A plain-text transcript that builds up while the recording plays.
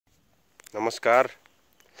नमस्कार।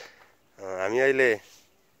 हामी अहिले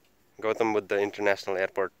गौतम बुद्ध इन्टरनेसनल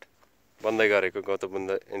एयरपोर्ट बन्दै गरेको गौतम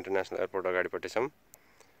बुद्ध इन्टरनेसनल एयरपोर्ट अगाडिपट्टि छौँ।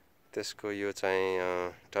 त्यसको यो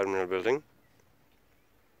चाहिँ टर्मिनल बिल्डिङ,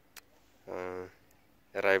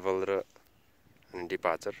 अराइभल र अनि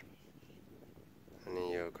डिपार्चर,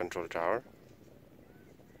 अनि यो कन्ट्रोल टावर।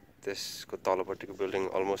 त्यसको तलपट्टिको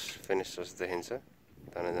बिल्डिङ अलमोस्ट फिनिस जस्तो देखिन्छ,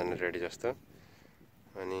 जान रेडी जस्तो।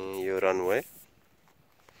 अनि यो रनवे,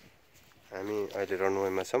 हामी अहिले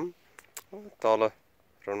रनवेमा छौँ। तल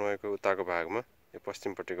रनवेको उताको भागमा, यो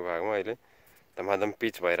पश्चिमपट्टिको भागमा अहिले धमाधम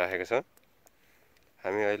पिच भइरहेको छ।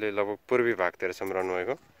 हामी अहिले लगभग पूर्वी भागतिर छौँ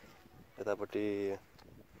रनवेको। यतापट्टि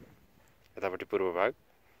पूर्व भाग,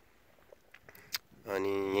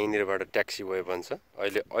 अनि यहीँनिरबाट ट्याक्सी वे बन्छ।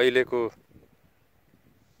 अहिलेको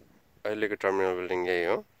टर्मिनल बिल्डिङ यही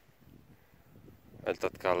हो। अहिले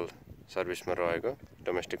तत्काल सर्भिसमा रहेको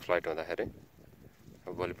डोमेस्टिक फ्लाइट हुँदाखेरि,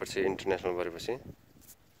 अब भोलिपर्सि इन्टरनेसनल गरेपछि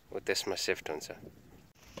ऊ त्यसमा सिफ्ट हुन्छ।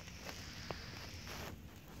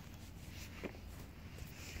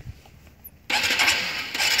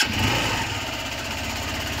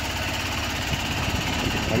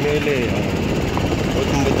 हामी अहिले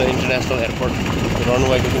गौतम बुद्ध इन्टरनेसनल एयरपोर्ट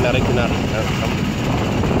रनवेको किनारको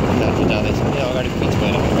जाँदैछौँ। यहाँ अगाडि पिच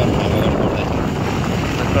भइरहेको काम अगाडि बढ्दैछ।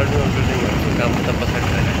 टर्मिनल बिल्डिङहरूको काम त पछाडि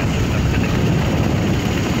भइरहेको छ।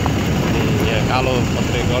 अनि यहाँ कालो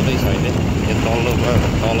पत्रे गर्दैछ अहिले। यो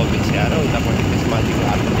तल बिछ्याएर उतापट्टि त्यसमाथिको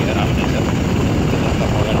हात लिएर आउँदैछ।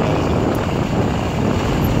 अगाडि जाँदैछ।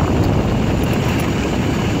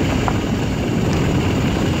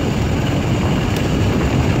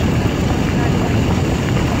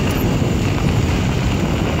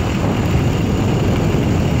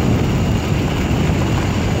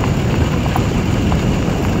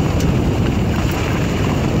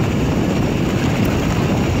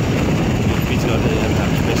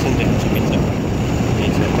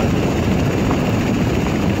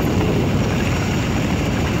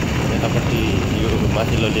 यो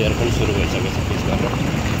माथिल्लो लेयर पनि सुरु भइसकेको छ पिच गर्न,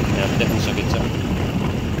 यहाँ देख्न सकिन्छ।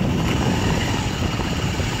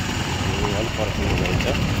 अलिक पर्खिनु भइन्छ।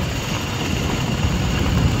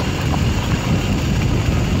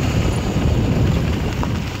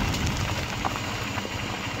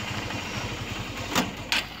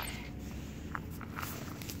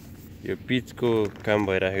 यो पिचको काम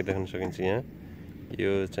भइरहेको देख्न सकिन्छ यहाँ।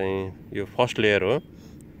 यो चाहिँ यो फर्स्ट लेयर हो।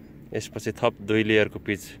 यसपछि थप 2 लेयरको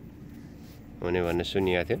पिच हुने भन्ने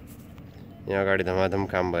सुनिएको थियो। यहाँ अगाडि धमाधम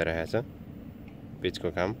काम भइरहेको छ,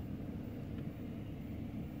 पिचको काम।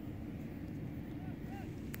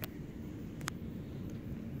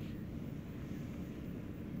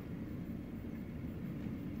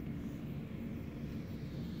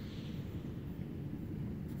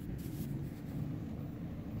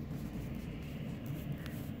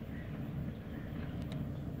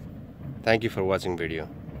 Thank you for watching video.